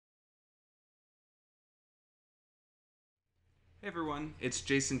Hey everyone, it's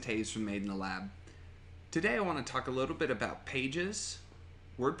Jason Toevs from Made in the Lab. Today I want to talk a little bit about pages,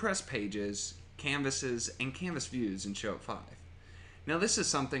 WordPress pages, canvases, and canvas views in Showit 5. Now this is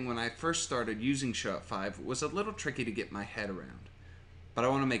something when I first started using Showit 5 was a little tricky to get my head around. But I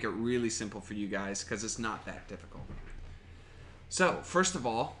want to make it really simple for you guys because it's not that difficult. So first of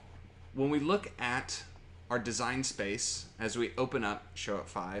all, when we look at our design space as we open up Showit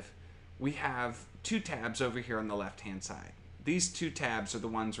 5, we have two tabs over here on the left hand side. These two tabs are the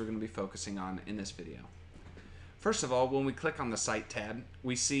ones we're going to be focusing on in this video. First of all, when we click on the Site tab,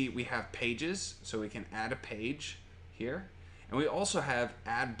 we see we have pages, so we can add a page here. And we also have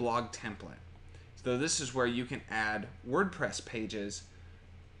Add Blog Template. So this is where you can add WordPress pages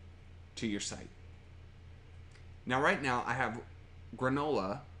to your site. Now right now I have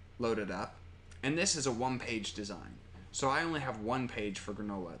Granola loaded up, and this is a one-page design. So I only have one page for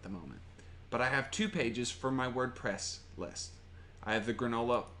Granola at the moment. But I have two pages for my WordPress list. I have the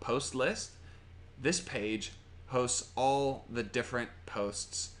Granola post list. This page hosts all the different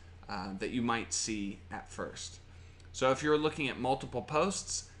posts that you might see at first. So if you're looking at multiple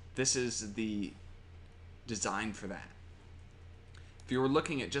posts, this is the design for that. If you were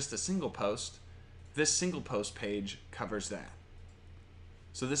looking at just a single post, this single post page covers that.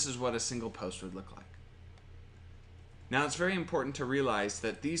 So this is what a single post would look like. Now it's very important to realize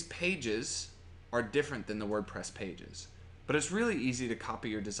that these pages are different than the WordPress pages, but it's really easy to copy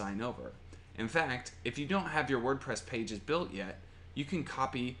your design over. In fact, if you don't have your WordPress pages built yet, you can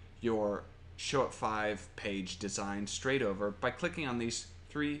copy your Showit 5 page design straight over by clicking on these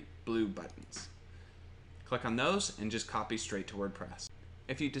three blue buttons. Click on those and just copy straight to WordPress.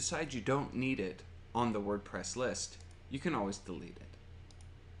 If you decide you don't need it on the WordPress list, you can always delete it.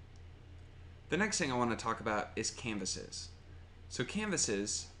 The next thing I want to talk about is canvases. So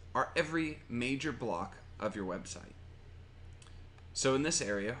canvases are every major block of your website. So in this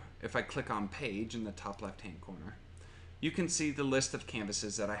area, if I click on Page in the top left-hand corner, you can see the list of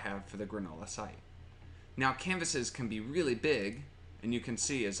canvases that I have for the Granola site. Now canvases can be really big, and you can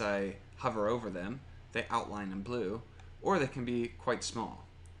see as I hover over them, they outline in blue, or they can be quite small,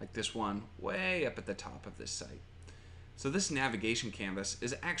 like this one way up at the top of this site. So this navigation canvas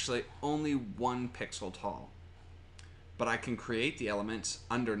is actually only 1 pixel tall, but I can create the elements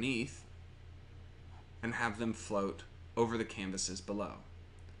underneath and have them float over the canvases below.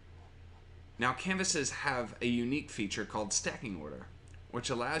 Now canvases have a unique feature called stacking order, which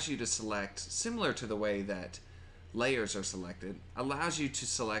allows you to select, similar to the way that layers are selected, allows you to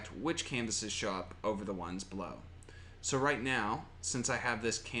select which canvases show up over the ones below. So right now, since I have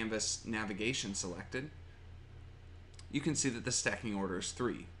this canvas navigation selected, you can see that the stacking order is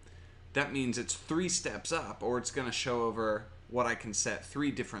 3. That means it's 3 steps up, or it's going to show over what I can set 3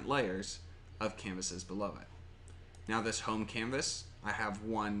 different layers of canvases below it. Now this home canvas, I have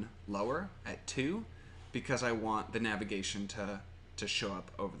one lower at 2 because I want the navigation to show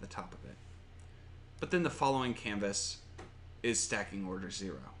up over the top of it. But then the following canvas is stacking order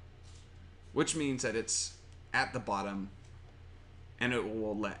 0, which means that it's at the bottom and it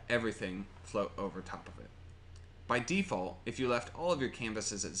will let everything float over top of it. By default, if you left all of your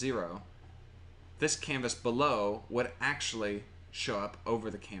canvases at 0, this canvas below would actually show up over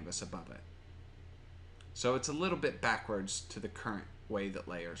the canvas above it. So it's a little bit backwards to the current way that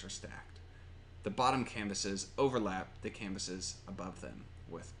layers are stacked. The bottom canvases overlap the canvases above them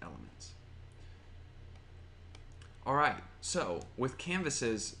with elements. Alright, so with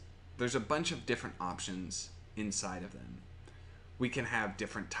canvases, there's a bunch of different options inside of them. We can have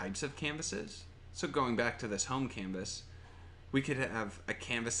different types of canvases. So going back to this home canvas, we could have a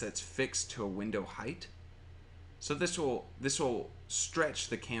canvas that's fixed to a window height. So this will stretch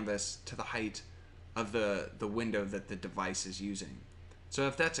the canvas to the height of the window that the device is using. So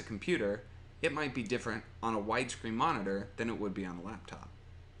if that's a computer, it might be different on a widescreen monitor than it would be on a laptop.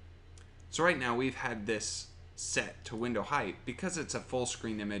 So right now we've had this set to window height because it's a full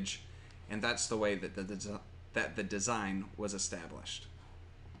screen image, and that's the way that the design was established.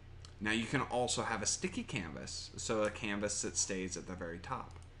 Now you can also have a sticky canvas, so a canvas that stays at the very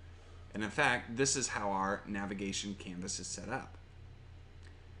top. And in fact, this is how our navigation canvas is set up.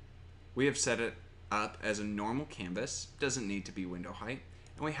 We have set it up as a normal canvas, doesn't need to be window height,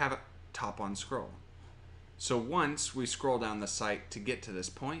 and we have it top on scroll. So once we scroll down the site to get to this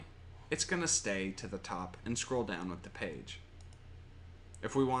point, it's going to stay to the top and scroll down with the page.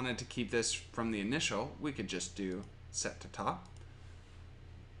 If we wanted to keep this from the initial, we could just do set to top.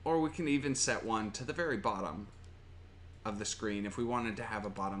 Or we can even set one to the very bottom of the screen if we wanted to have a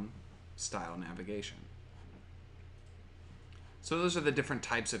bottom style navigation. So those are the different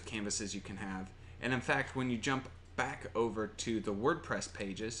types of canvases you can have. And in fact, when you jump back over to the WordPress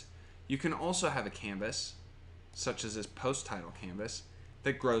pages, you can also have a canvas, such as this post title canvas,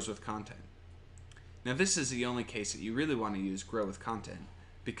 that grows with content. Now this is the only case that you really want to use grow with content,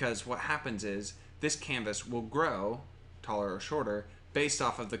 because what happens is this canvas will grow taller or shorter based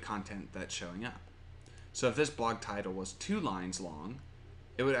off of the content that's showing up. So if this blog title was 2 lines long,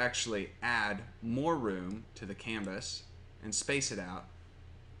 it would actually add more room to the canvas and space it out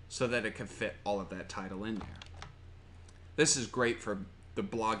so that it could fit all of that title in there. This is great for the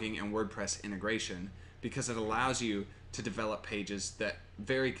blogging and WordPress integration because it allows you to develop pages that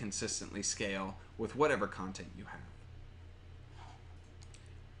very consistently scale with whatever content you have.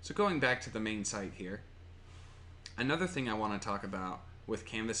 So going back to the main site here, another thing I want to talk about with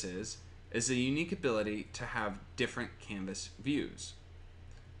Canvas is the unique ability to have different canvas views.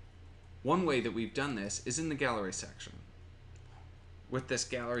 One way that we've done this is in the gallery section. With this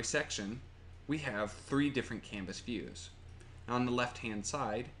gallery section, we have 3 different canvas views. Now on the left-hand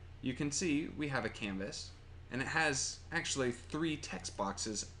side, you can see we have a canvas, and it has actually 3 text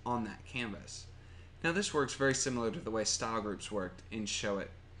boxes on that canvas. Now this works very similar to the way style groups worked in Showit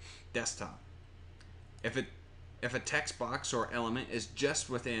desktop. If a text box or element is just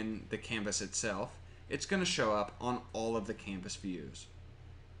within the canvas itself, it's going to show up on all of the canvas views.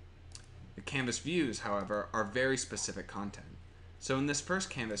 The canvas views, however, are very specific content. So in this first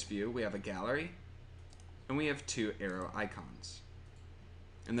canvas view, we have a gallery, and we have 2 arrow icons.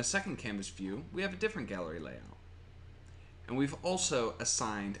 In the second canvas view, we have a different gallery layout. And we've also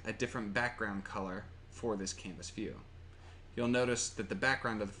assigned a different background color for this canvas view. You'll notice that the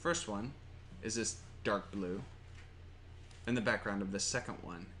background of the first one is this dark blue, and the background of the second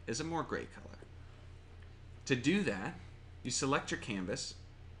one is a more gray color. To do that, you select your canvas,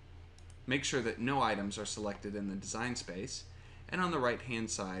 make sure that no items are selected in the design space, and on the right hand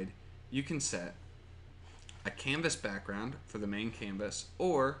side you can set a canvas background for the main canvas,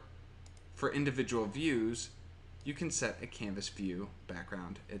 or for individual views you can set a canvas view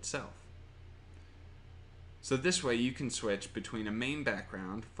background itself. So this way you can switch between a main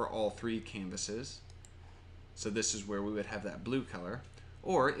background for all 3 canvases, so this is where we would have that blue color,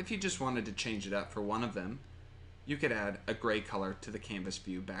 or if you just wanted to change it up for one of them, you could add a gray color to the canvas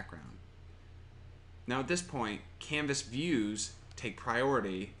view background. Now at this point, canvas views take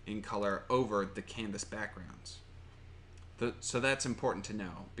priority in color over the canvas backgrounds. So that's important to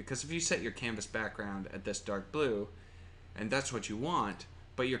know, because if you set your canvas background at this dark blue, and that's what you want,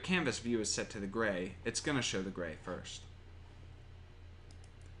 but your canvas view is set to the gray, it's going to show the gray first.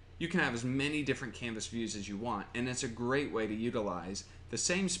 You can have as many different canvas views as you want, and it's a great way to utilize the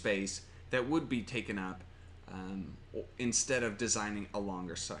same space that would be taken up instead of designing a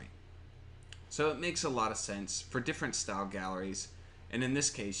longer site. So it makes a lot of sense for different style galleries, and in this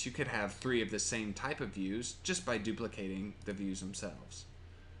case you could have 3 of the same type of views just by duplicating the views themselves.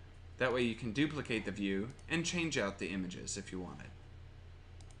 That way you can duplicate the view and change out the images if you wanted.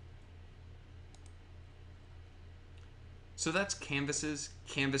 So that's canvases,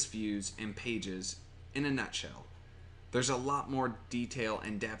 canvas views, and pages in a nutshell. There's a lot more detail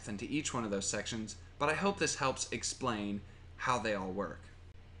and depth into each one of those sections, but I hope this helps explain how they all work.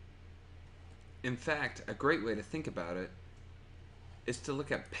 In fact, a great way to think about it is to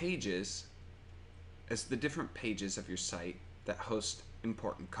look at pages as the different pages of your site that host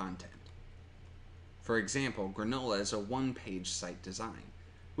important content. For example, Granola is a 1-page site design.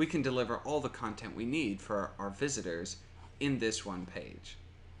 We can deliver all the content we need for our visitors in this 1 page.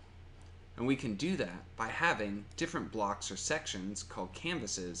 And we can do that by having different blocks or sections called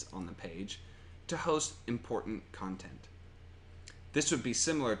canvases on the page to host important content. This would be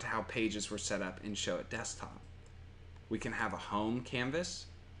similar to how pages were set up in Showit Desktop. We can have a home canvas,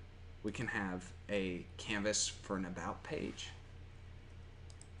 we can have a canvas for an about page,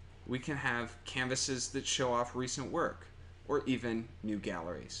 we can have canvases that show off recent work, or even new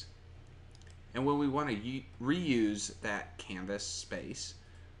galleries. And when we want to reuse that canvas space,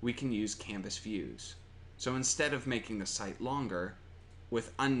 we can use canvas views. So instead of making the site longer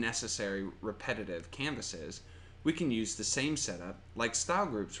with unnecessary repetitive canvases, we can use the same setup, like style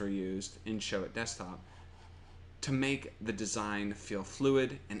groups were used in Showit Desktop, to make the design feel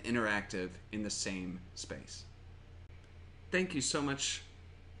fluid and interactive in the same space. Thank you so much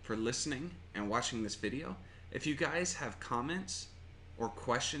for listening and watching this video. If you guys have comments or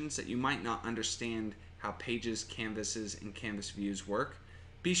questions that you might not understand how pages, canvases, and canvas views work,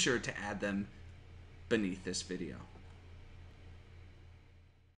 be sure to add them beneath this video.